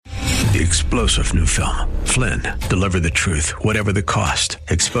the explosive new film, Flynn, Deliver the Truth, Whatever the Cost,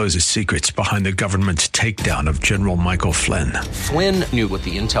 exposes secrets behind the government's takedown of General Michael Flynn. Flynn knew what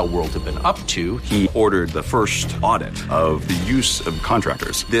the intel world had been up to. He ordered the first audit of the use of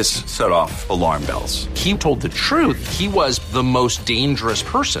contractors. This set off alarm bells. He told the truth. He was the most dangerous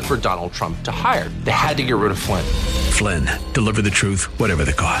person for Donald Trump to hire. They had to get rid of Flynn. Flynn, Deliver the Truth, Whatever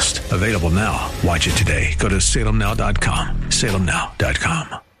the Cost. Available now. Watch it today. Go to salemnow.com.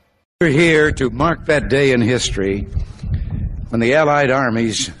 salemnow.com. We're here to mark that day in history when the Allied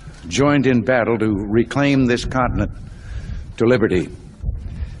armies joined in battle to reclaim this continent to liberty.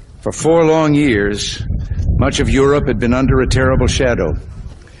 For 4 long years, much of Europe had been under a terrible shadow.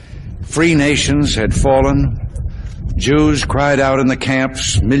 Free nations had fallen. Jews cried out in the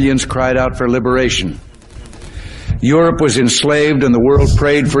camps. Millions cried out for liberation. Europe was enslaved and the world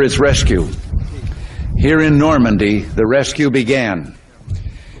prayed for its rescue. Here in Normandy, the rescue began.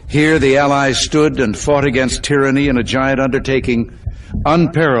 Here the Allies stood and fought against tyranny in a giant undertaking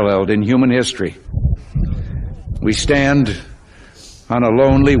unparalleled in human history. We stand on a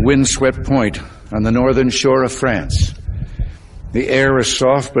lonely, windswept point on the northern shore of France. The air is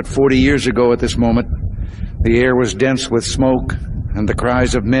soft, but 40 years ago at this moment, the air was dense with smoke and the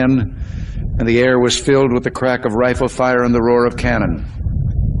cries of men, and the air was filled with the crack of rifle fire and the roar of cannon.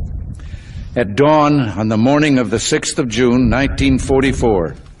 At dawn on the morning of the 6th of June,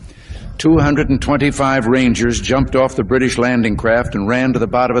 1944, 225 Rangers jumped off the British landing craft and ran to the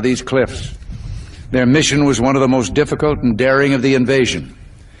bottom of these cliffs. Their mission was one of the most difficult and daring of the invasion: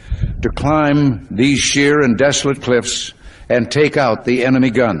 to climb these sheer and desolate cliffs and take out the enemy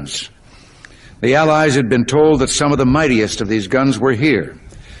guns. The Allies had been told that some of the mightiest of these guns were here,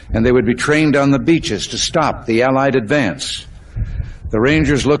 and they would be trained on the beaches to stop the Allied advance. The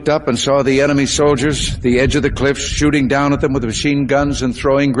Rangers looked up and saw the enemy soldiers at the edge of the cliffs shooting down at them with machine guns and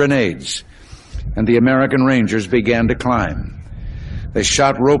throwing grenades. And the American Rangers began to climb. They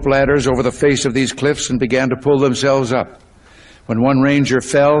shot rope ladders over the face of these cliffs and began to pull themselves up. When one Ranger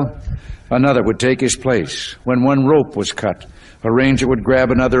fell, another would take his place. When one rope was cut, a Ranger would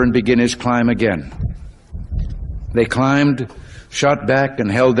grab another and begin his climb again. They climbed, shot back, and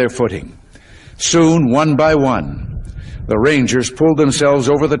held their footing. Soon, one by one, the Rangers pulled themselves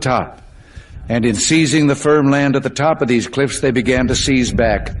over the top, and in seizing the firm land at the top of these cliffs, they began to seize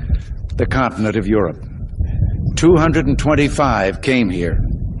back the continent of Europe. 225 came here.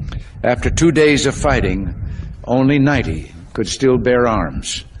 After 2 days of fighting, only 90 could still bear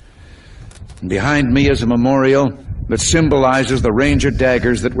arms. And behind me is a memorial that symbolizes the Ranger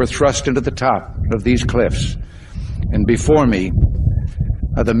daggers that were thrust into the top of these cliffs. And before me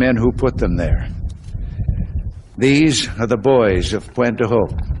are the men who put them there. These are the boys of Pointe du Hope.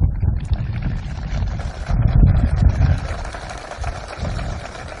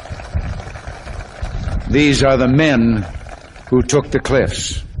 These are the men who took the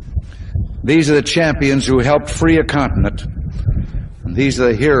cliffs. These are the champions who helped free a continent. And these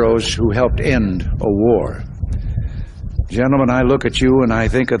are the heroes who helped end a war. Gentlemen, I look at you and I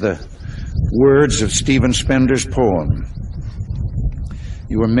think of the words of Stephen Spender's poem.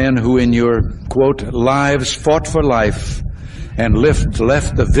 You were men who in your, quote, lives fought for life and left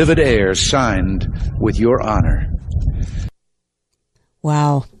the vivid air signed with your honor.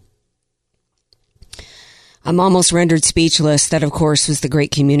 Wow. I'm almost rendered speechless. That, of course, was the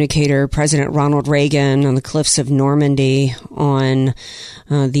great communicator, President Ronald Reagan, on the cliffs of Normandy on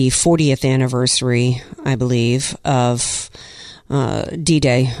the 40th anniversary, I believe, of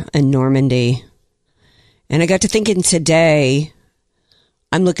D-Day in Normandy. And I got to thinking today,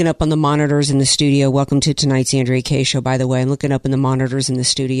 I'm looking up on the monitors in the studio. Welcome to tonight's Andrea Kaye Show, by the way. I'm looking up in the monitors in the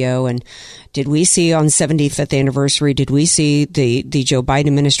studio. And did we see on 75th anniversary, did we see the Joe Biden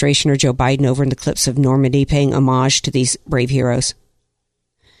administration or Joe Biden over in the cliffs of Normandy paying homage to these brave heroes?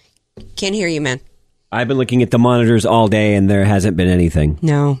 Can't hear you, man. I've been looking at the monitors all day and there hasn't been anything.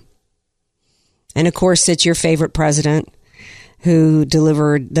 No. And of course, it's your favorite president who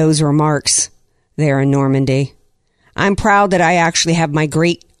delivered those remarks there in Normandy. I'm proud that I actually have my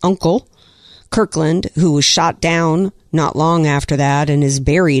great uncle, Kirkland, who was shot down not long after that and is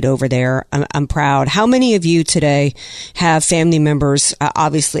buried over there. I'm proud. How many of you today have family members,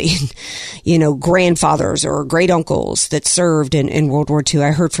 obviously, grandfathers or great uncles that served in World War II?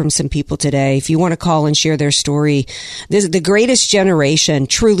 I heard from some people today. If you want to call and share their story, the greatest generation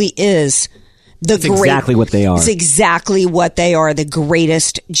truly is exactly what they are. It's exactly what they are, the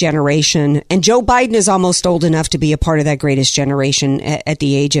greatest generation. And Joe Biden is almost old enough to be a part of that greatest generation at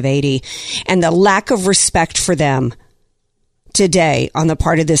the age of 80. And the lack of respect for them today on the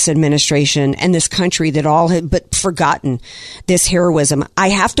part of this administration and this country that all had but forgotten this heroism. I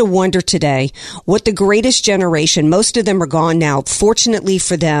have to wonder today what the greatest generation, most of them are gone now. Fortunately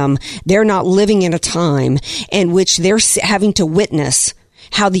for them, they're not living in a time in which they're having to witness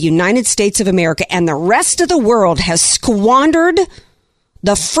how the United States of America and the rest of the world has squandered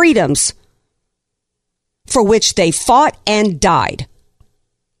the freedoms for which they fought and died.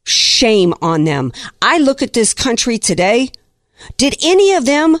 Shame on them. I look at this country today. Did any of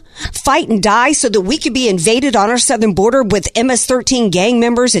them fight and die so that we could be invaded on our southern border with MS-13 gang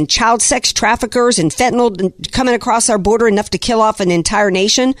members and child sex traffickers and fentanyl coming across our border enough to kill off an entire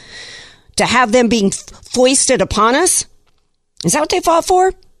nation? To have them being foisted upon us? Is that what they fought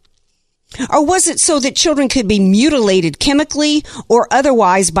for? Or was it so that children could be mutilated chemically or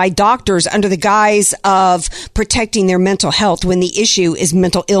otherwise by doctors under the guise of protecting their mental health when the issue is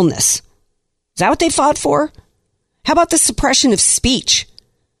mental illness? Is that what they fought for? How about the suppression of speech?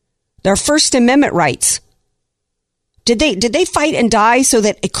 Their First Amendment rights. Did they fight and die so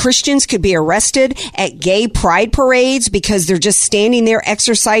that Christians could be arrested at gay pride parades because they're just standing there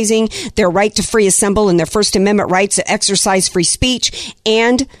exercising their right to free assemble and their First Amendment rights to exercise free speech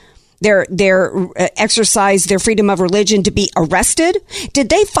and their exercise their freedom of religion to be arrested? Did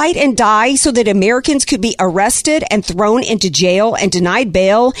they fight and die so that Americans could be arrested and thrown into jail and denied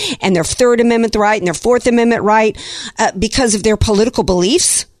bail and their Third Amendment right and their Fourth Amendment right because of their political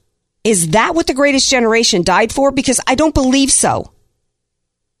beliefs? Is that what the greatest generation died for? Because I don't believe so.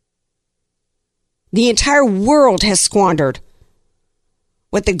 The entire world has squandered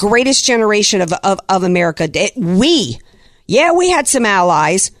what the greatest generation of America did. We had some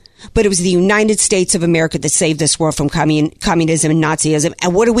allies, but it was the United States of America that saved this world from communism and Nazism.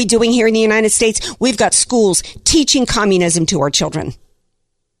 And what are we doing here in the United States? We've got schools teaching communism to our children.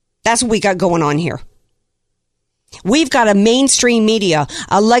 That's what we got going on here. We've got a mainstream media,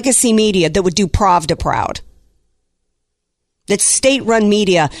 a legacy media that would do Prov to Proud. That's state-run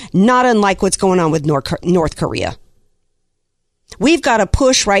media, not unlike what's going on with North Korea. We've got a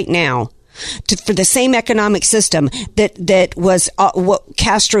push right now for the same economic system that was what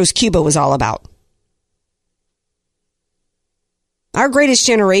Castro's Cuba was all about. Our greatest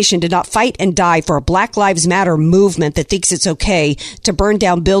generation did not fight and die for a Black Lives Matter movement that thinks it's okay to burn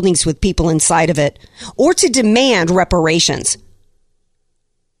down buildings with people inside of it or to demand reparations.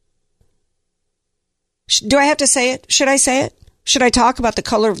 Do I have to say it? Should I say it? Should I talk about the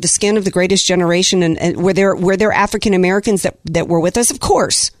color of the skin of the greatest generation and were there African Americans that were with us? Of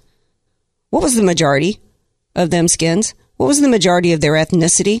course. What was the majority of them skins? What was the majority of their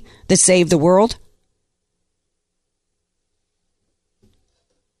ethnicity that saved the world?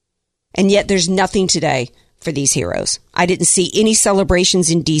 And yet there's nothing today for these heroes. I didn't see any celebrations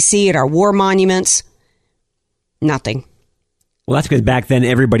in D.C. at our war monuments. Nothing. Well, that's because back then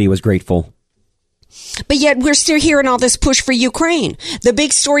everybody was grateful. But yet we're still hearing all this push for Ukraine. The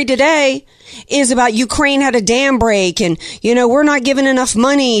big story today is about Ukraine had a dam break and, we're not giving enough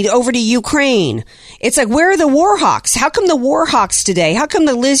money over to Ukraine. It's like, where are the war hawks? How come the war hawks today? How come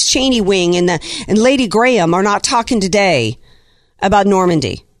the Liz Cheney wing and Lady Graham are not talking today about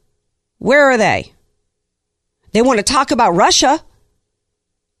Normandy? Where are they? They want to talk about Russia.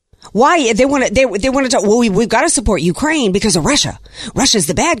 Why? They want to talk. Well, we've got to support Ukraine because of Russia. Russia's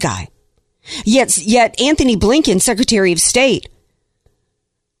the bad guy. Yet Anthony Blinken, Secretary of State,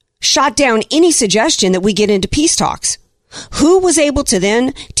 shot down any suggestion that we get into peace talks. Who was able to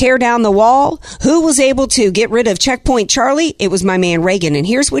then tear down the wall? Who was able to get rid of Checkpoint Charlie? It was my man Reagan. And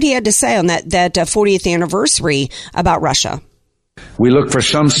here's what he had to say on that 40th anniversary about Russia. We look for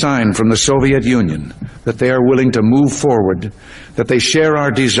some sign from the Soviet Union that they are willing to move forward, that they share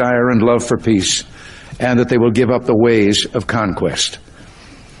our desire and love for peace, and that they will give up the ways of conquest.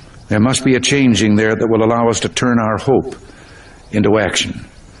 There must be a changing there that will allow us to turn our hope into action.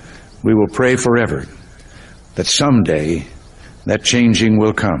 We will pray forever that someday that changing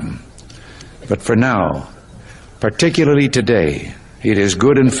will come. But for now, particularly today, it is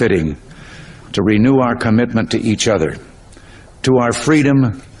good and fitting to renew our commitment to each other, to our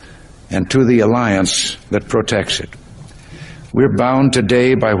freedom, and to the alliance that protects it. We're bound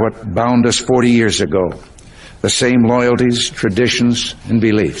today by what bound us 40 years ago, the same loyalties, traditions, and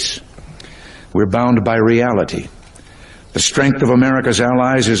beliefs. We're bound by reality. The strength of America's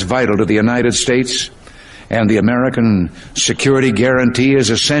allies is vital to the United States, and the American security guarantee is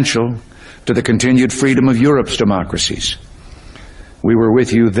essential to the continued freedom of Europe's democracies. We were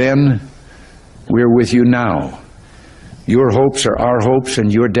with you then, we're with you now. Your hopes are our hopes,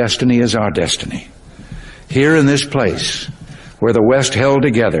 and your destiny is our destiny. Here in this place, where the West held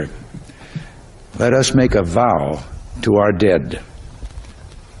together, let us make a vow to our dead.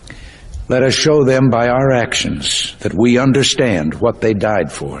 Let us show them by our actions that we understand what they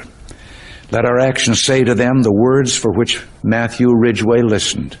died for. Let our actions say to them the words for which Matthew Ridgway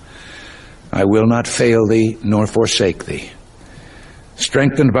listened. I will not fail thee nor forsake thee.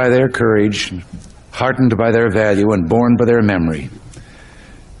 Strengthened by their courage, heartened by their value, and borne by their memory,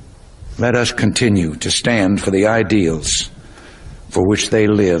 let us continue to stand for the ideals for which they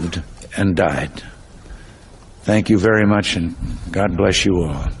lived and died. Thank you very much, and God bless you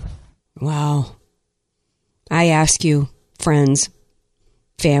all. Wow. I ask you, friends,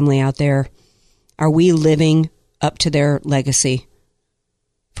 family out there, are we living up to their legacy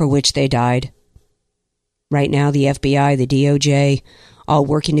for which they died? Right now, the FBI, the DOJ, all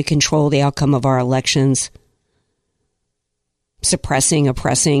working to control the outcome of our elections, suppressing,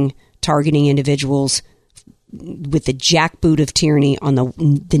 oppressing, targeting individuals with the jackboot of tyranny on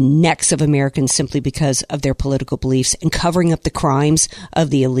the necks of Americans simply because of their political beliefs, and covering up the crimes of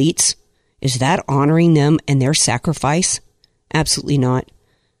the elites. Is that honoring them and their sacrifice? Absolutely not.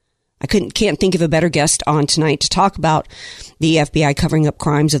 I can't think of a better guest on tonight to talk about the FBI covering up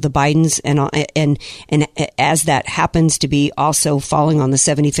crimes of the Bidens, and as that happens to be also falling on the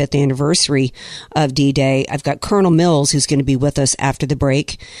 75th anniversary of D-Day, I've got Colonel Mills, who's going to be with us after the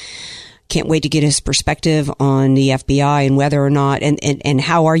break. Can't wait to get his perspective on the FBI and whether or not and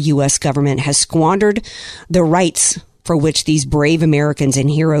how our U.S. government has squandered the rights for which these brave Americans and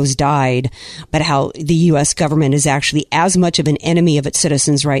heroes died, but how the U.S. government is actually as much of an enemy of its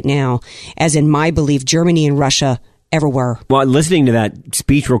citizens right now as, in my belief, Germany and Russia ever were. Well, listening to that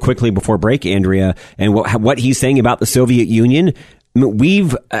speech real quickly before break, Andrea, and what he's saying about the Soviet Union,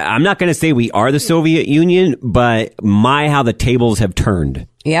 I'm not going to say we are the Soviet Union, but how the tables have turned.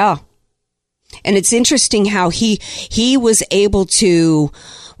 Yeah. And it's interesting how he was able to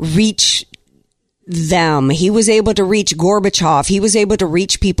reach them. He was able to reach Gorbachev. He was able to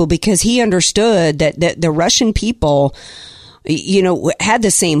reach people because he understood that the Russian people, had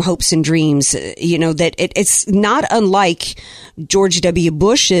the same hopes and dreams, that it's not unlike George W.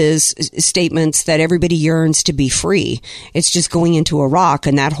 Bush's statements that everybody yearns to be free. It's just going into Iraq,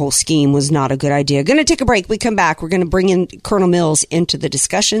 and that whole scheme was not a good idea. Going to take a break. We come back. We're going to bring in Colonel Mills into the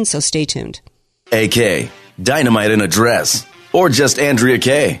discussion, so stay tuned. AK, Dynamite in a Dress, or just Andrea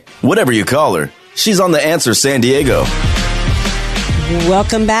Kaye, whatever you call her. She's on The Answer San Diego.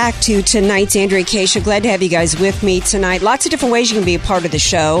 Welcome back to tonight's Andrea Kaye Show. Glad to have you guys with me tonight. Lots of different ways you can be a part of the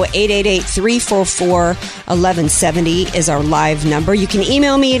show. 888-344-1170 is our live number. You can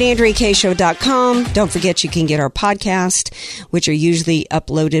email me at AndreaKayeShow.com. Don't forget you can get our podcast, which are usually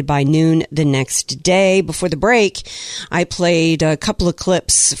uploaded by noon the next day. Before the break, I played a couple of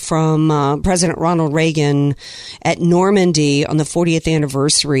clips from President Ronald Reagan at Normandy on the 40th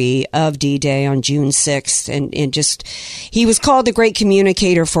anniversary of D-Day on June 6th. And he was called the Great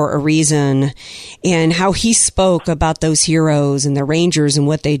Communicator for a reason, and how he spoke about those heroes and the Rangers and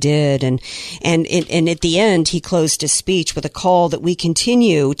what they did. And at the end, he closed his speech with a call that we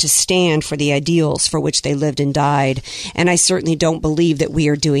continue to stand for the ideals for which they lived and died. And I certainly don't believe that we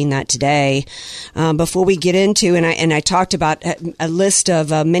are doing that today. Before we get into, and I talked about a list of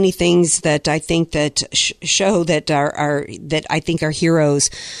many things that I think that show that that I think our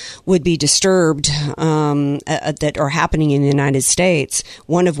heroes would be disturbed that are happening in the United States.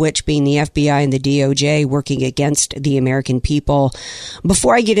 One of which being the FBI and the DOJ working against the American people.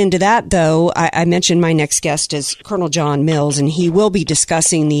 Before I get into that, though, I mentioned my next guest is Colonel John Mills, and he will be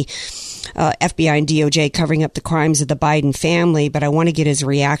discussing the FBI and DOJ covering up the crimes of the Biden family, but I want to get his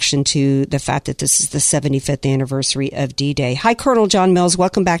reaction to the fact that this is the 75th anniversary of D-Day. Hi, Colonel John Mills.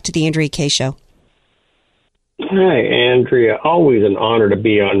 Welcome back to the Andrea Kaye Show. Hi, Andrea. Always an honor to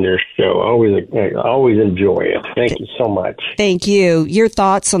be on your show. Always enjoy it. Thank you so much. Thank you. Your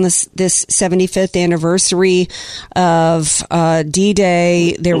thoughts on this 75th anniversary of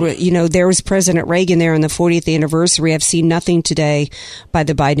D-Day? There was President Reagan there on the 40th anniversary. I've seen nothing today by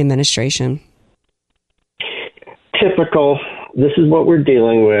the Biden administration. Typical. This is what we're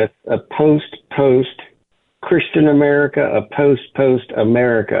dealing with: a post Christian America, a post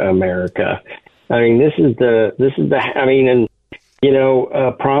America. I mean,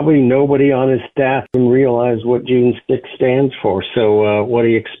 probably nobody on his staff can realize what June 6th stands for. So what do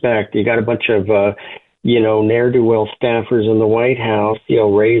you expect? You got a bunch of, ne'er-do-well staffers in the White House,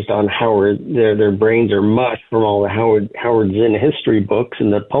 raised on Howard. Their brains are mush from all the Howard Zinn history books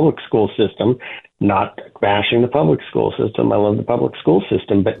in the public school system. Not bashing the public school system. I love the public school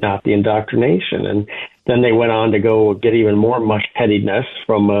system, but not the indoctrination. And then they went on to go get even more mush pettiness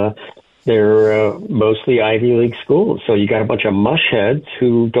from They're mostly Ivy League schools. So you got a bunch of mushheads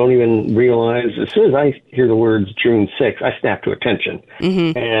who don't even realize, as soon as I hear the words June 6th, I snap to attention.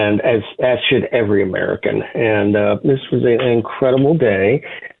 Mm-hmm. And as should every American. And this was an incredible day.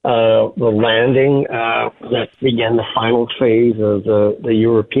 The landing that began the final phase of the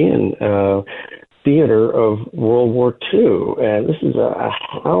European theater of World War II. And this is a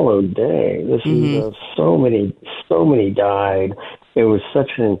hallowed day. This is so many died. It was such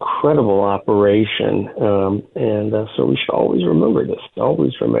an incredible operation, and so we should always remember this.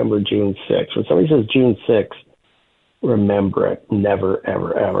 Always remember June 6th. When somebody says June 6th, remember it. Never,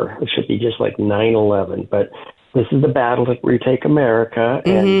 ever, ever. It should be just like 9/11. But this is the battle to retake America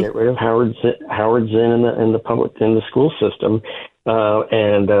and get rid of Howard Zinn in the school system. So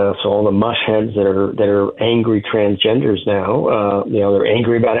all the mushheads that are angry transgenders now, they're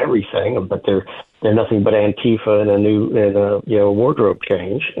angry about everything, but they're nothing but Antifa and a wardrobe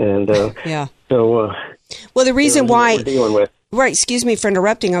change. And so well, the reason why we're dealing with. Right, excuse me for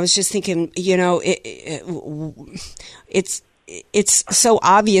interrupting. I was just thinking, it's so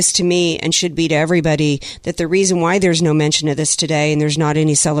obvious to me and should be to everybody that the reason why there's no mention of this today and there's not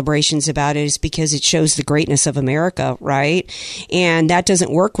any celebrations about it is because it shows the greatness of America, right? And that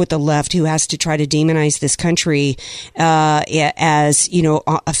doesn't work with the left, who has to try to demonize this country as,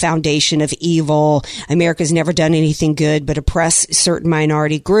 a foundation of evil. America's never done anything good but oppress certain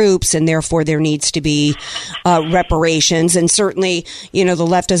minority groups, and therefore there needs to be reparations. And certainly, the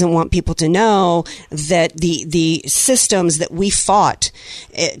left doesn't want people to know that the systems that we fought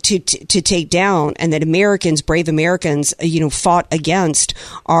to take down, and that brave Americans, fought against,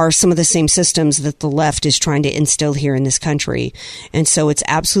 are some of the same systems that the left is trying to instill here in this country. And so it's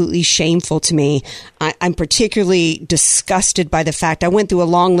absolutely shameful to me. I'm particularly disgusted by the fact I went through a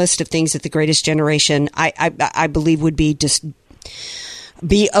long list of things that the Greatest Generation I believe would be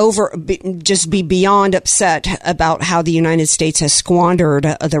be beyond upset about how the United States has squandered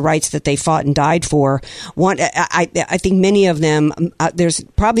the rights that they fought and died for. I think many of them, there's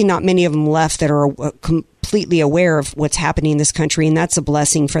probably not many of them left that are completely aware of what's happening in this country, and that's a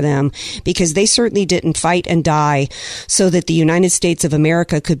blessing for them, because they certainly didn't fight and die so that the United States of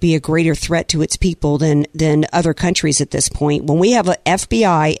America could be a greater threat to its people than other countries at this point. When we have an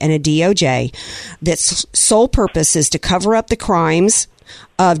FBI and a DOJ that's sole purpose is to cover up the crimes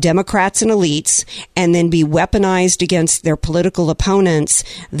of Democrats and elites and then be weaponized against their political opponents,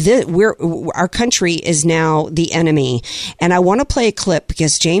 our country is now the enemy. And I want to play a clip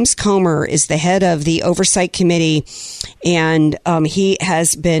because James Comer is the head of the Oversight Committee, and he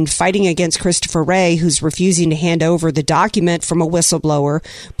has been fighting against Christopher Wray, who's refusing to hand over the document from a whistleblower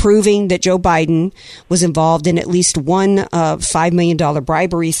proving that Joe Biden was involved in at least one $5 million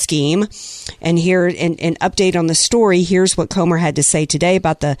bribery scheme. And here, an update on the story. Here's what Comer had to say today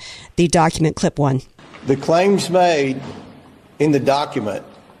about the document. Clip one. The claims made in the document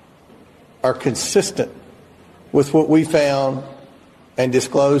are consistent with what we found and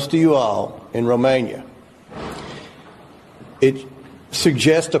disclosed to you all in Romania. It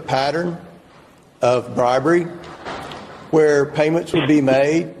suggests a pattern of bribery where payments would be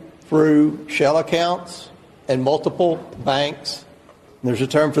made through shell accounts and multiple banks. And there's a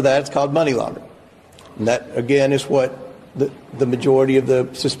term for that. It's called money laundering. And that, again, is what the majority of the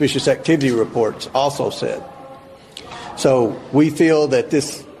suspicious activity reports also said. So we feel that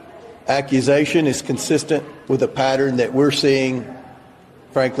this accusation is consistent with a pattern that we're seeing,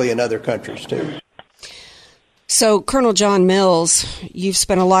 frankly, in other countries too. So, Colonel John Mills, you've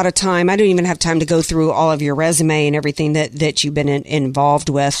spent a lot of time. I don't even have time to go through all of your resume and everything that you've been involved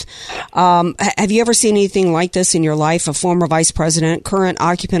with. Have you ever seen anything like this in your life? A former vice president, current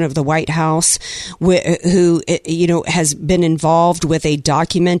occupant of the White House, who has been involved with a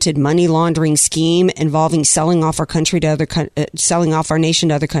documented money laundering scheme involving selling off our country to selling off our nation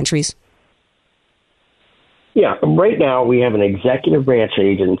to other countries? Yeah, right now we have an executive branch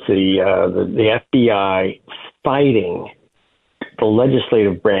agency, the FBI, fighting the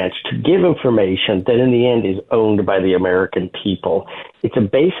legislative branch to give information that in the end is owned by the American people. It's a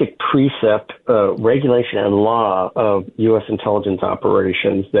basic precept, regulation, and law of U.S. intelligence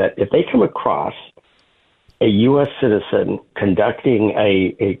operations that if they come across a U.S. citizen conducting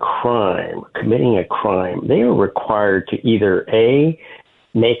a crime, committing a crime, they are required to either A,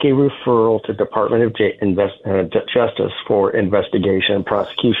 make a referral to Department of Justice for investigation and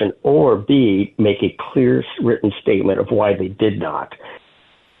prosecution, or B, make a clear written statement of why they did not.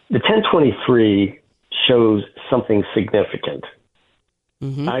 The 1023 shows something significant.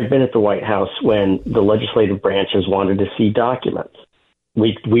 Mm-hmm. I've been at the White House when the legislative branches wanted to see documents.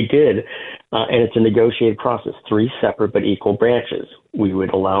 We did, and it's a negotiated process, 3 separate but equal branches. We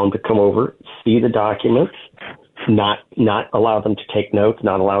would allow them to come over, see the documents, not allow them to take notes,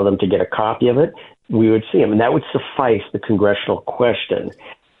 not allow them to get a copy of it. We would see them, and that would suffice the congressional question.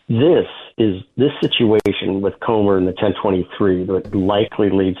 This situation with Comer and the 1023 that likely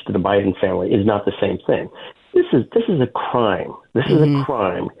leads to the Biden family is not the same thing. This is a crime. This is a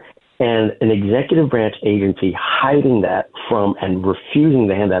crime. And an executive branch agency hiding that from and refusing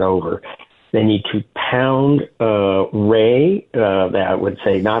to hand that over. They need to pound Ray. That would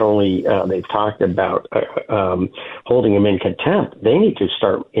say not only they've talked about holding him in contempt, they need to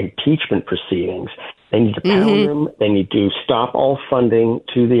start impeachment proceedings. They need to pound him. They need to stop all funding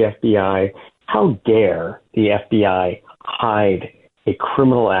to the FBI. How dare the FBI hide a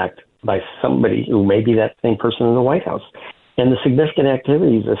criminal act by somebody who may be that same person in the White House? And the significant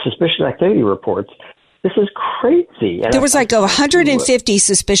activities, the suspicious activity reports, this is crazy. And there was like 150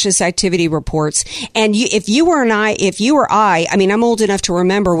 suspicious activity reports. And if you or I, I'm old enough to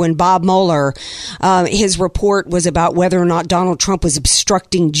remember when Bob Mueller, his report was about whether or not Donald Trump was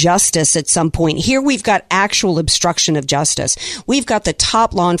obstructing justice at some point. Here we've got actual obstruction of justice. We've got the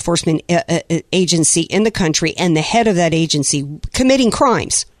top law enforcement agency in the country and the head of that agency committing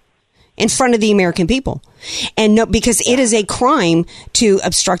crimes in front of the American people. And no, because it is a crime to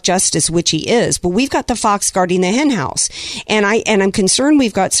obstruct justice, which he is. But we've got the fox guarding the hen house. And I'm concerned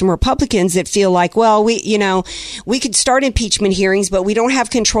we've got some Republicans that feel like, well, we could start impeachment hearings, but we don't have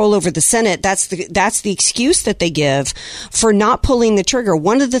control over the Senate. That's the excuse that they give for not pulling the trigger.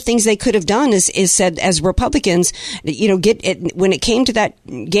 One of the things they could have done is said, as Republicans, when it came to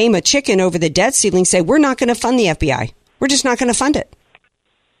that game of chicken over the debt ceiling, say, we're not going to fund the FBI. We're just not going to fund it.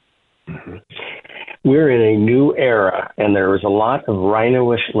 We're in a new era, and there was a lot of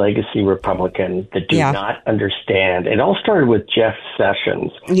rhino-ish legacy Republicans that do not understand. It all started with Jeff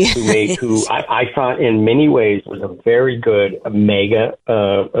Sessions, who I thought in many ways was a very good mega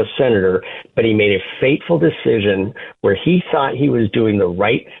senator, but he made a fateful decision where he thought he was doing the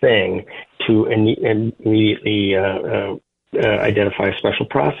right thing to immediately identify a special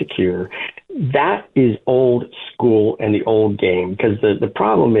prosecutor. That is old school and the old game, because the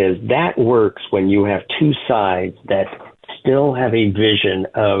problem is that works when you have two sides that still have a vision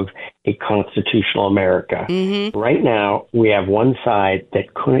of a constitutional America. Right now, we have one side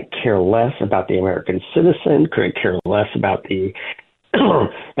that couldn't care less about the American citizen, couldn't care less about the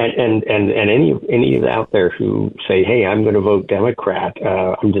and any out there who say, hey, I'm going to vote Democrat,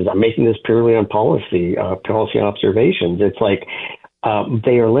 I'm making this purely on policy observations. It's like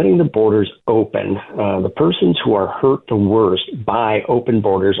they are letting the borders open. The persons who are hurt the worst by open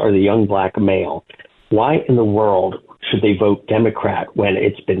borders are the young black male. Why in the world should they vote Democrat when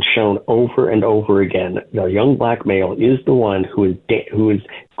it's been shown over and over again the young black male is the one who is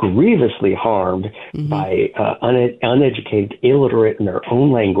grievously harmed by uneducated, illiterate in their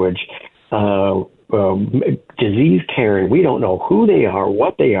own language, disease carrying? We don't know who they are,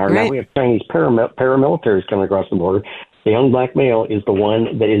 what they are. Right. Now we have Chinese paramilitaries coming across the border. The young black male is the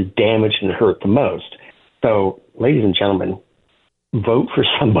one that is damaged and hurt the most. So, ladies and gentlemen, vote for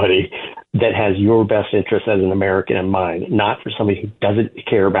somebody that has your best interest as an American in mind, not for somebody who doesn't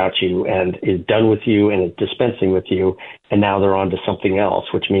care about you and is done with you and is dispensing with you, and now they're on to something else,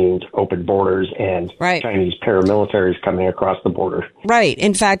 which means open borders and Chinese paramilitaries coming across the border. Right.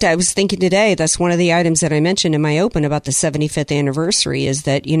 In fact, I was thinking today, that's one of the items that I mentioned in my open about the 75th anniversary is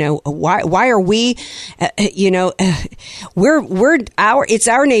that, why are we, it's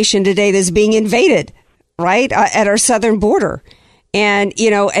our nation today that's being invaded, right, at our southern border. And,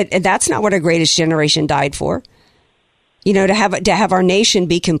 and that's not what our greatest generation died for. To have our nation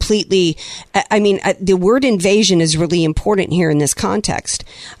be completely, the word invasion is really important here in this context.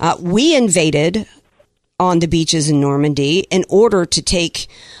 We invaded on the beaches in Normandy in order to take,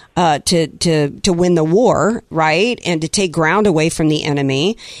 to win the war, right? And to take ground away from the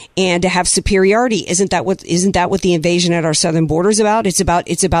enemy and to have superiority. Isn't that what the invasion at our southern border is about? It's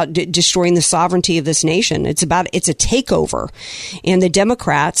about destroying the sovereignty of this nation. It's a takeover. And the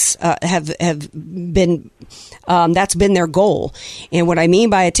Democrats, have been, that's been their goal. And what I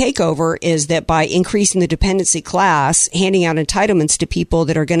mean by a takeover is that by increasing the dependency class, handing out entitlements to people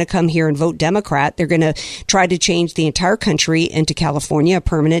that are going to come here and vote Democrat, they're going to try to change the entire country into California, a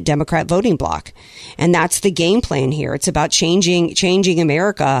permanent Democrat voting bloc. And that's the game plan here. It's about changing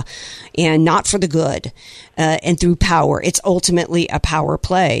America, and not for the good, and through power. It's ultimately a power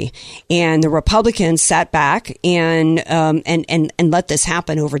play. And the Republicans sat back and let this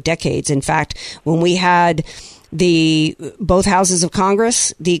happen over decades. In fact, when we had both houses of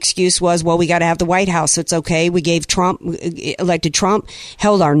Congress, the excuse was, well, we got to have the White House. So it's okay. We gave elected Trump,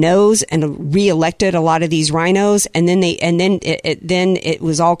 held our nose and reelected a lot of these rhinos. And then it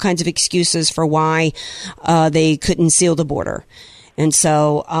was all kinds of excuses for why, they couldn't seal the border. And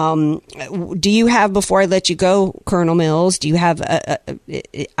so, do you have, before I let you go, Colonel Mills, do you have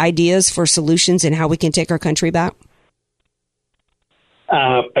ideas for solutions and how we can take our country back?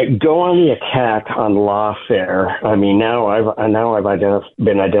 Go on the attack on lawfare. I mean, now I've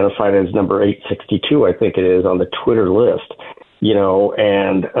been identified as number 862, I think it is, on the Twitter list.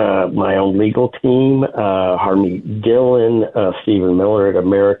 And my own legal team, Harmeet Dillon, Stephen Miller at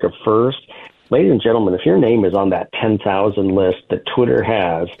America First. Ladies and gentlemen, if your name is on that 10,000 list that Twitter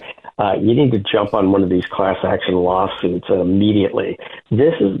has, you need to jump on one of these class action lawsuits immediately.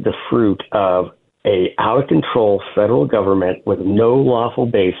 This is the fruit of a out-of-control federal government with no lawful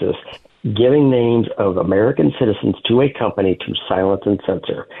basis giving names of American citizens to a company to silence and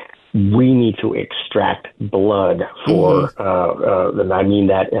censor. We need to extract blood for, and I mean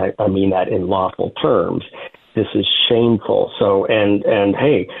that in lawful terms. This is shameful. So, and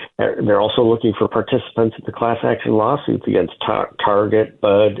hey, they're also looking for participants in the class action lawsuits against Target,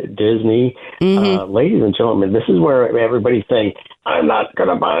 Bud, Disney. Ladies and gentlemen, this is where everybody's saying, I'm not going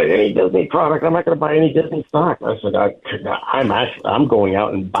to buy any Disney product. I'm not going to buy any Disney stock. I said, I'm going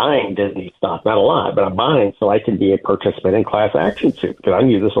out and buying Disney stock. Not a lot, but I'm buying so I can be a participant in class action suits. Because I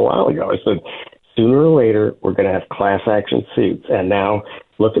knew this a while ago. I said, sooner or later, we're going to have class action suits. And now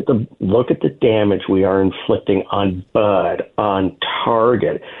look at the damage we are inflicting on Bud, on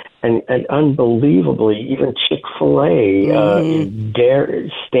Target, and unbelievably, even Chick-fil-A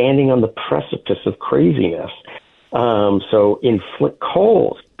is standing on the precipice of craziness. So inflict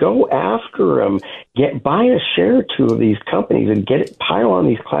Kohl's, go after them, buy a share or two of these companies and pile on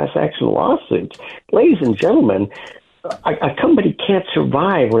these class action lawsuits. Ladies and gentlemen, a company can't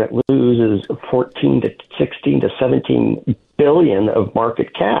survive when it loses 14 to 16 to 17 billion of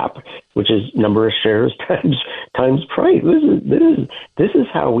market cap, which is number of shares times price. This is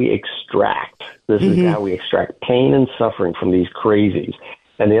how we extract. This is how we extract pain and suffering from these crazies.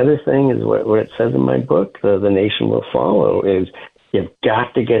 And the other thing is what it says in my book, The Nation Will Follow, is you've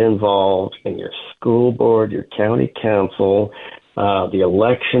got to get involved in your school board, your county council, the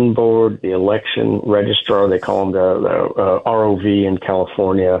election board, the election registrar, they call them the ROV in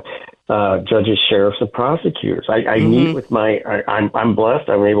California, judges, sheriffs, and prosecutors. I meet with I'm blessed.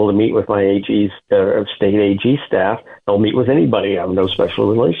 I'm able to meet with my AG's, state AG staff. I'll meet with anybody. I have no special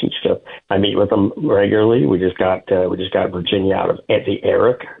relationship. I meet with them regularly. We just got Virginia out of the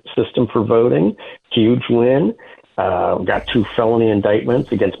ERIC system for voting. Huge win. Got 2 felony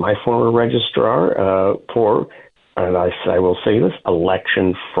indictments against my former registrar for, and I will say this,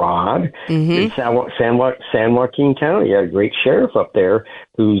 election fraud. In San Joaquin County, you had a great sheriff up there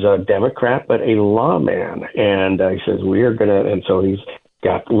who's a Democrat but a lawman. And he says, we are going to, and so he's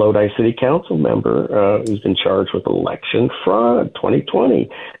got the Lodi City Council member who's been charged with election fraud 2020.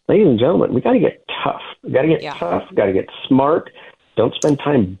 Ladies and gentlemen, we got to get tough. We got to get tough. Got to get smart. Don't spend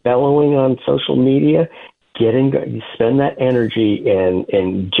time bellowing on social media. Spend that energy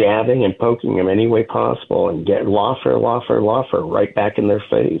in jabbing and poking them any way possible and get lawfare right back in their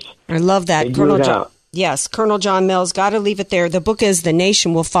face. I love that. Colonel John. Yes, Colonel John Mills. Got to leave it there. The book is The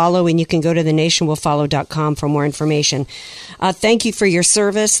Nation Will Follow, and you can go to thenationwillfollow.com for more information. Thank you for your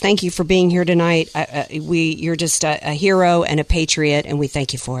service. Thank you for being here tonight. You're just a hero and a patriot, and we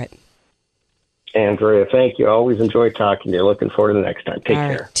thank you for it. Andrea, thank you. Always enjoy talking to you. Looking forward to the next time. Take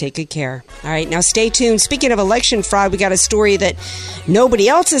care. Take good care. All right, now stay tuned. Speaking of election fraud, we got a story that nobody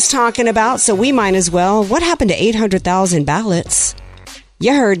else is talking about, so we might as well. What happened to 800,000 ballots?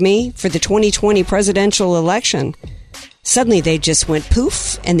 You heard me, for the 2020 presidential election. Suddenly they just went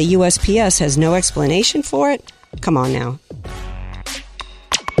poof, and the USPS has no explanation for it? Come on now.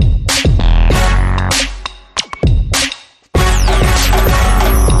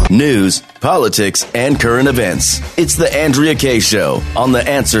 News, politics, and current events. It's the Andrea Kaye Show on The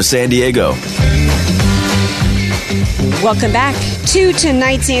Answer San Diego. Welcome back to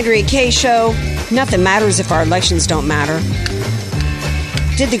tonight's Andrea Kaye Show. Nothing matters if our elections don't matter.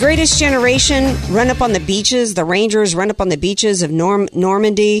 Did the greatest generation run up on the beaches, the Rangers run up on the beaches of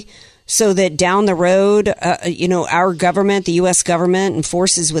Normandy, so that down the road, our government, the U.S. government and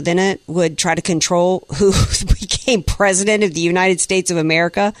forces within it would try to control who became president of the United States of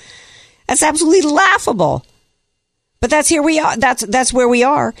America? That's absolutely laughable. But that's here we are. That's where we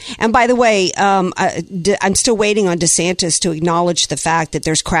are. And by the way, I'm still waiting on DeSantis to acknowledge the fact that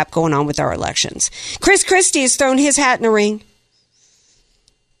there's crap going on with our elections. Chris Christie has thrown his hat in the ring.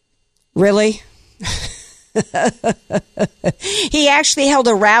 Really? He actually held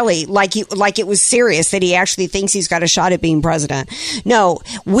a rally like it was serious, that he actually thinks he's got a shot at being president. No,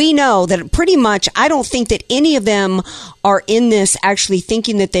 we know that pretty much, I don't think that any of them are in this actually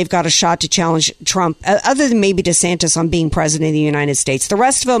thinking that they've got a shot to challenge Trump, other than maybe DeSantis on being president of the United States. The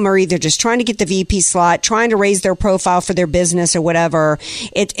rest of them are either just trying to get the VP slot, trying to raise their profile for their business or whatever.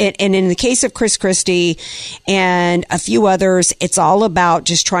 And in the case of Chris Christie and a few others, it's all about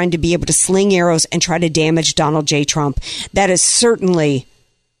just trying to be able to sling arrows and try to damage Donald J. Trump. That is certainly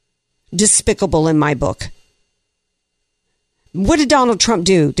despicable in my book. What did Donald Trump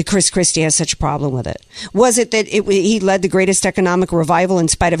do that Chris Christie has such a problem with it? Was it that he led the greatest economic revival in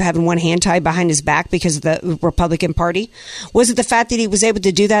spite of having one hand tied behind his back because of the Republican Party? Was it the fact that he was able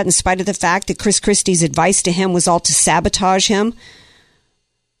to do that in spite of the fact that Chris Christie's advice to him was all to sabotage him?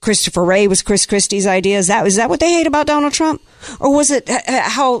 Christopher Wray was Chris Christie's idea. Is that what they hate about Donald Trump? Or was it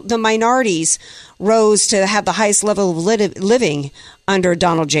how the minorities rose to have the highest level of living under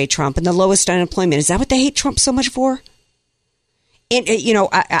Donald J. Trump and the lowest unemployment? Is that what they hate Trump so much for? And,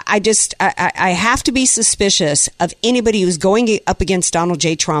 I have to be suspicious of anybody who's going up against Donald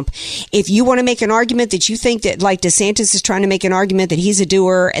J. Trump. If you want to make an argument that you think that, like DeSantis is trying to make an argument that he's a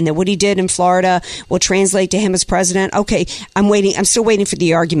doer and that what he did in Florida will translate to him as president, okay, I'm still waiting for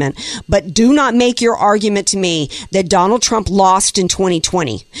the argument. But do not make your argument to me that Donald Trump lost in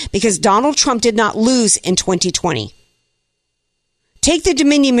 2020, because Donald Trump did not lose in 2020. Take the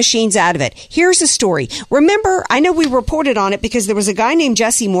Dominion machines out of it. Here's a story. Remember, I know we reported on it because there was a guy named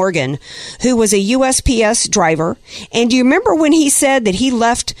Jesse Morgan who was a USPS driver. And do you remember when he said that he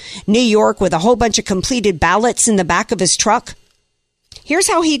left New York with a whole bunch of completed ballots in the back of his truck? Here's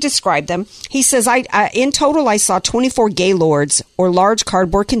how he described them. He says, in total, I saw 24 Gaylords, or large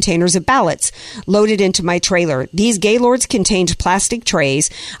cardboard containers of ballots, loaded into my trailer. These Gaylords contained plastic trays.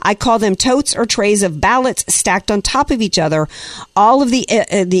 I call them totes or trays of ballots stacked on top of each other. All of the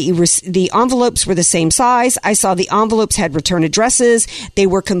envelopes were the same size. I saw the envelopes had return addresses. They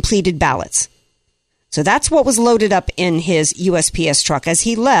were completed ballots. So that's what was loaded up in his USPS truck as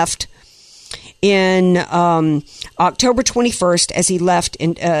he left in October 21st, as he left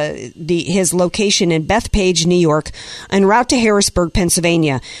in his location in Bethpage, New York, en route to Harrisburg,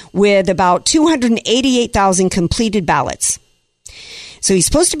 Pennsylvania, with about 288,000 completed ballots. So he's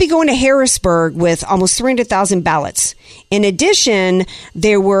supposed to be going to Harrisburg with almost 300,000 ballots. In addition,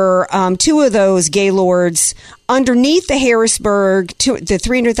 there were two of those Gaylords underneath the the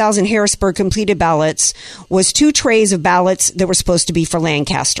 300,000 Harrisburg completed ballots was two trays of ballots that were supposed to be for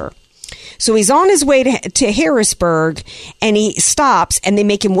Lancaster. So he's on his way to Harrisburg, and he stops, and they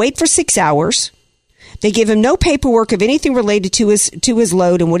make him wait for 6 hours. They give him no paperwork of anything related to his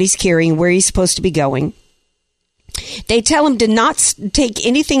load and what he's carrying, where he's supposed to be going. They tell him to not take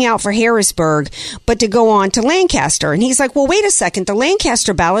anything out for Harrisburg, but to go on to Lancaster. And he's like, well, wait a second. The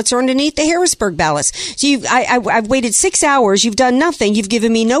Lancaster ballots are underneath the Harrisburg ballots. So I've waited 6 hours. You've done nothing. You've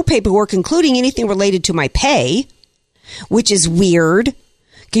given me no paperwork, including anything related to my pay, which is weird.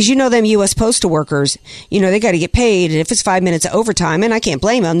 Because you know them U.S. postal workers, they got to get paid. And if it's 5 minutes of overtime, and I can't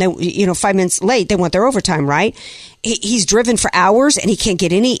blame them, 5 minutes late, they want their overtime, right? He's driven for hours and he can't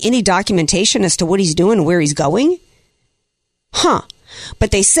get any documentation as to what he's doing and where he's going. Huh.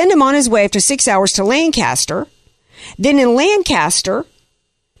 But they send him on his way after 6 hours to Lancaster. Then in Lancaster,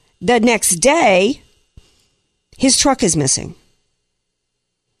 the next day, his truck is missing.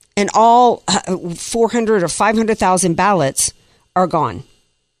 And all 400 or 500,000 ballots are gone.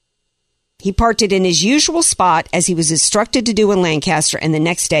 He parked it in his usual spot as he was instructed to do in Lancaster, and the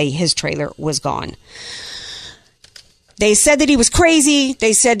next day his trailer was gone. They said that he was crazy.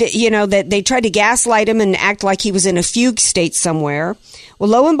 They said, that they tried to gaslight him and act like he was in a fugue state somewhere.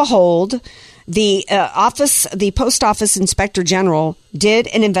 Well, lo and behold, the post office inspector general did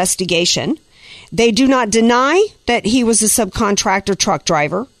an investigation. They do not deny that he was a subcontractor truck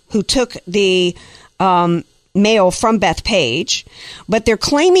driver who took the mail from Bethpage, but they're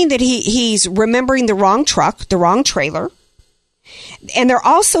claiming that he's remembering the wrong truck, the wrong trailer. And they're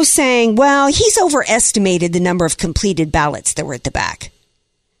also saying, well, he's overestimated the number of completed ballots that were at the back.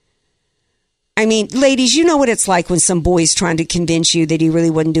 I mean, ladies, you know what it's like when some boy's trying to convince you that he really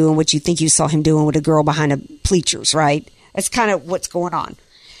wasn't doing what you think you saw him doing with a girl behind the bleachers, right? That's kind of what's going on.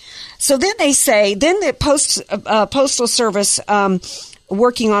 So then they say, the Postal Service,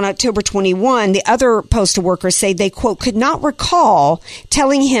 working on October 21, the other postal workers say they, quote, could not recall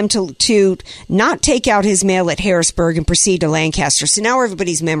telling him to not take out his mail at Harrisburg and proceed to Lancaster. So now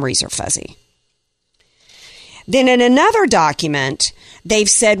everybody's memories are fuzzy. Then in another document, they've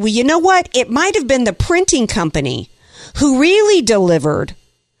said, well, you know what? It might have been the printing company who really delivered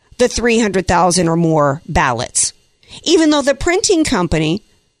the 300,000 or more ballots, even though the printing company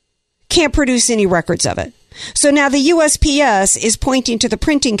can't produce any records of it. So now the USPS is pointing to the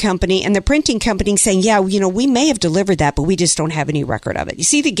printing company, and the printing company saying, yeah, we may have delivered that, but we just don't have any record of it. You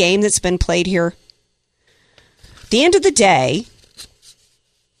see the game that's been played here? At the end of the day,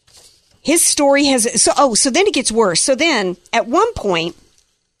 his story has... So then it gets worse. So then, at one point,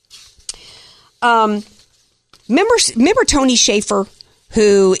 remember Tony Schaefer,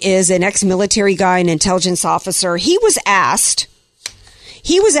 who is an ex-military guy, an intelligence officer? He was asked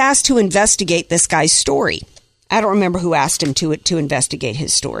to investigate this guy's story. I don't remember who asked him to investigate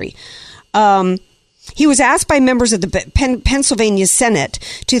his story. He was asked by members of the Pennsylvania Senate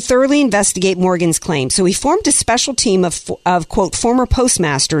to thoroughly investigate Morgan's claims. So he formed a special team of quote, former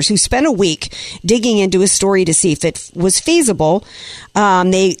postmasters who spent a week digging into his story to see if it was feasible.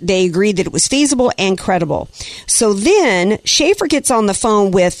 They agreed that it was feasible and credible. So then Schaefer gets on the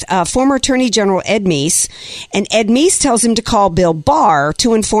phone with former Attorney General Ed Meese, and Ed Meese tells him to call Bill Barr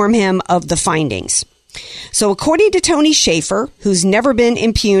to inform him of the findings. So according to Tony Schaefer, who's never been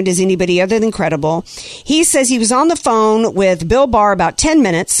impugned as anybody other than credible, he says he was on the phone with Bill Barr about 10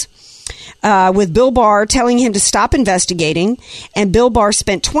 minutes, with Bill Barr telling him to stop investigating, and Bill Barr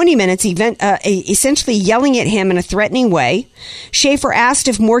spent 20 minutes essentially yelling at him in a threatening way. Schaefer asked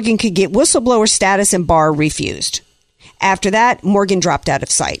if Morgan could get whistleblower status, and Barr refused. After that, Morgan dropped out of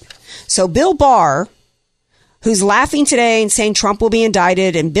sight. So Bill Barr, who's laughing today and saying Trump will be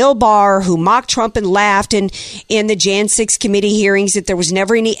indicted, and Bill Barr, who mocked Trump and laughed in the Jan 6 committee hearings that there was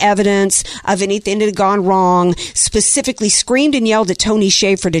never any evidence of anything that had gone wrong, specifically screamed and yelled at Tony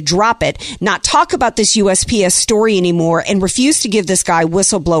Schaefer to drop it, not talk about this USPS story anymore, and refused to give this guy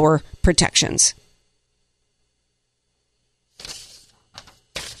whistleblower protections.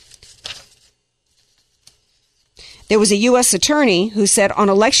 There was a U.S. attorney who said on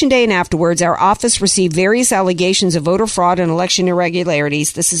Election Day and afterwards, our office received various allegations of voter fraud and election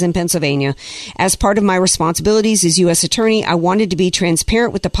irregularities. This is in Pennsylvania. As part of my responsibilities as U.S. attorney, I wanted to be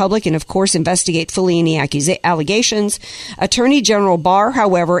transparent with the public and, of course, investigate fully any allegations. Attorney General Barr,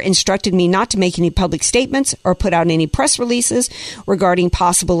 however, instructed me not to make any public statements or put out any press releases regarding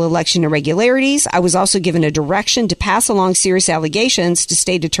possible election irregularities. I was also given a direction to pass along serious allegations to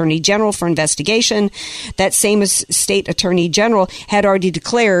State Attorney General for investigation. That same State Attorney General had already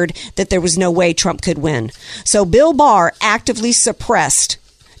declared that there was no way Trump could win. So Bill Barr actively suppressed,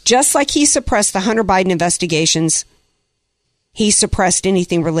 just like he suppressed the Hunter Biden investigations, he suppressed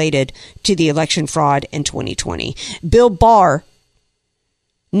anything related to the election fraud in 2020. Bill Barr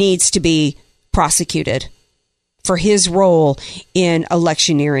needs to be prosecuted for his role in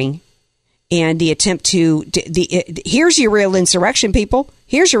electioneering and the attempt to... here's your real insurrection, people.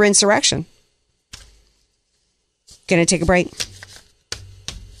 Here's your insurrection. Going to take a break.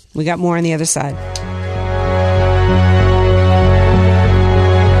 We got more on the other side.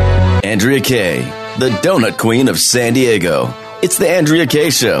 Andrea Kaye, the donut queen of San Diego. It's the Andrea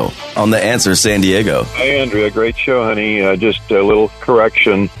Kaye Show on The Answer San Diego. Hey, Andrea. Great show, honey. Just a little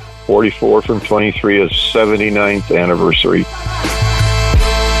correction. 44 from 23 is 79th anniversary.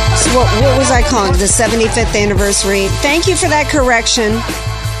 So what was I calling? The 75th anniversary. Thank you for that correction.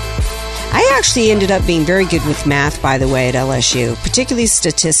 I actually ended up being very good with math, by the way, at LSU, particularly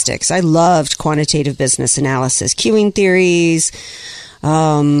statistics. I loved quantitative business analysis, queuing theories,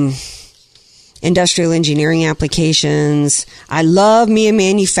 industrial engineering applications. I love me a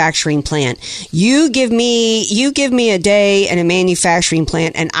manufacturing plant. You give me a day in a manufacturing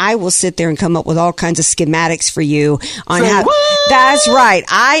plant, and I will sit there and come up with all kinds of schematics for you on how. That's right.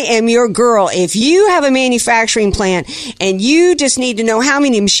 I am your girl. If you have a manufacturing plant and you just need to know how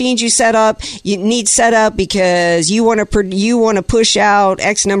many machines you need set up because you want to push out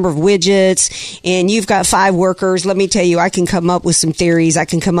X number of widgets, and you've got 5 workers. Let me tell you, I can come up with some theories. I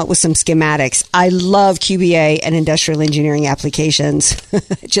can come up with some schematics. I love QBA and industrial engineering applications.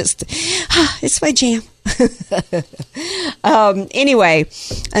 It's my jam. Anyway,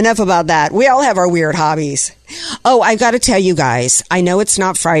 enough about that. We all have our weird hobbies. Oh, I've got to tell you guys, I know it's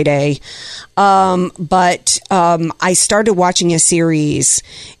not Friday, but I started watching a series,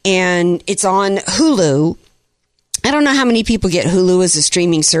 and it's on Hulu. I don't know how many people get Hulu as a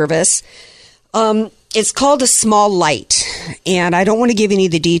streaming service. It's called A Small Light, and I don't want to give any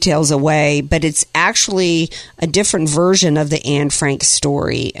of the details away, but it's actually a different version of the Anne Frank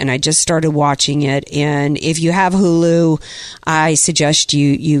story, and I just started watching it, and if you have Hulu, I suggest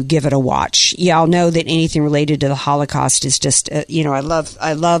you give it a watch. Y'all know that anything related to the Holocaust is just, I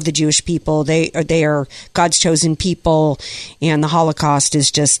love the Jewish people. They are God's chosen people, and the Holocaust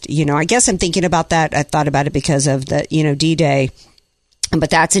is just, I guess I'm thinking about that. I thought about it because of the, D-Day. But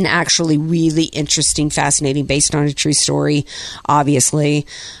that's an actually really interesting, fascinating, based on a true story, obviously.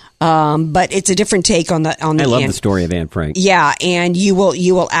 But it's a different take on the. I love the story of Anne Frank. Yeah, and you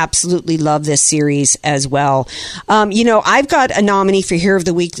will absolutely love this series as well. I've got a nominee for Hero of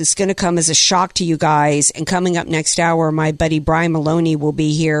the Week that's going to come as a shock to you guys. And coming up next hour, my buddy Brian Maloney will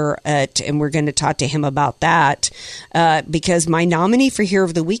be here, and we're going to talk to him about that. Because my nominee for Hero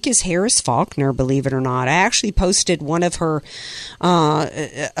of the Week is Harris Faulkner. Believe it or not, I actually posted one of her,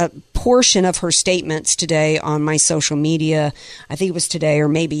 a portion of her statements today on my social media. I think it was today or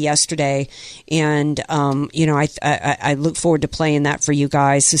maybe yesterday, and I look forward to playing that for you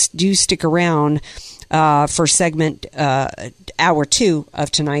guys. So do stick around for segment hour 2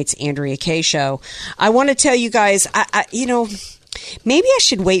 of tonight's Andrea Kaye show. I want to tell you guys, maybe I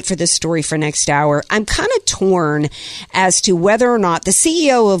should wait for this story for next hour. I'm kind of torn as to whether or not the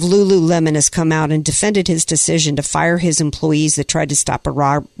CEO of Lululemon has come out and defended his decision to fire his employees that tried to stop a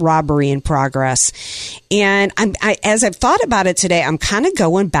robbery in progress. And as I've thought about it today, I'm kind of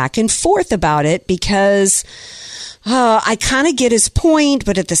going back and forth about it because I kind of get his point,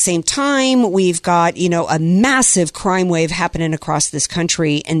 but at the same time, we've got, a massive crime wave happening across this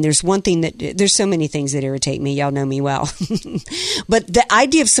country. And there's so many things that irritate me. Y'all know me well. But the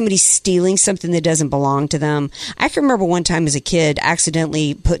idea of somebody stealing something that doesn't belong to them. I can remember one time as a kid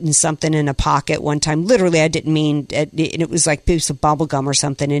accidentally putting something in a pocket one time. Literally, I didn't mean it. It was like a piece of bubble gum or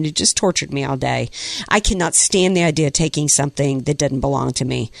something. And it just tortured me all day. I cannot stand the idea of taking something that doesn't belong to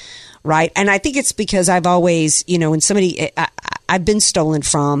me. Right. And I think it's because I've always, when somebody I've been stolen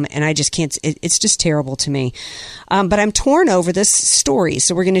from, and I just can't, it's just terrible to me. But I'm torn over this story.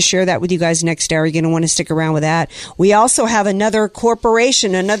 So we're going to share that with you guys next hour. You're going to want to stick around with that. We also have another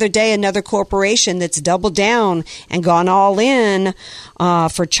corporation that's doubled down and gone all in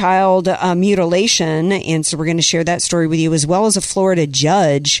for child mutilation. And so we're going to share that story with you, as well as a Florida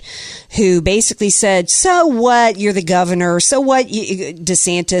judge who basically said, so what, you're the governor, so what,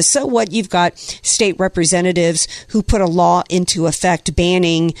 DeSantis, so what, you've got state representatives who put a law into effect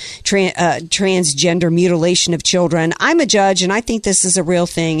banning transgender mutilation of children. I'm a judge, and I think this is a real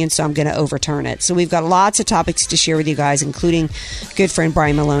thing, and so I'm going to overturn it. So we've got lots of topics to share with you guys, including good friend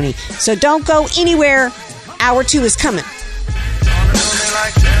Brian Maloney. So don't go anywhere. Hour 2 is coming.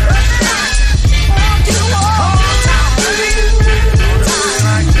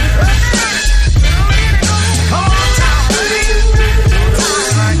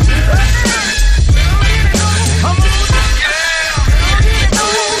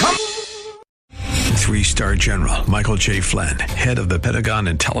 Three-star General Michael J. Flynn, head of the Pentagon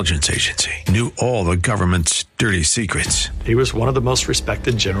Intelligence Agency, knew all the government's dirty secrets. He was one of the most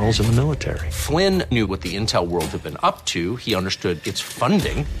respected generals in the military. Flynn knew what the intel world had been up to. He understood its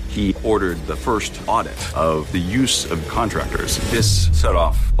funding. He ordered the first audit of the use of contractors. This set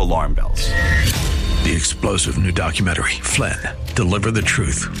off alarm bells. The explosive new documentary, Flynn, Deliver the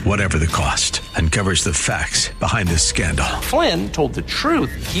Truth, Whatever the Cost, uncovers the facts behind this scandal. Flynn told the truth.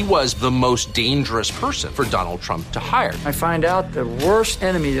 He was the most dangerous person for Donald Trump to hire. I find out the worst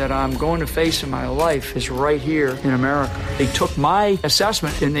enemy that I'm going to face in my life is right here in America. They took my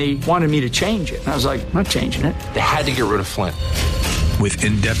assessment and they wanted me to change it. And I was like, I'm not changing it. They had to get rid of Flynn. With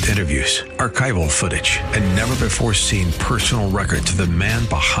in-depth interviews, archival footage, and never-before-seen personal records of the man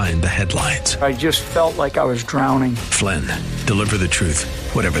behind the headlines. I just felt like I was drowning. Flynn, Deliver the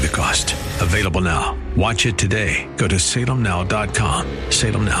Truth, Whatever the Cost. Available now. Watch it today. Go to salemnow.com.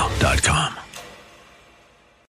 salemnow.com.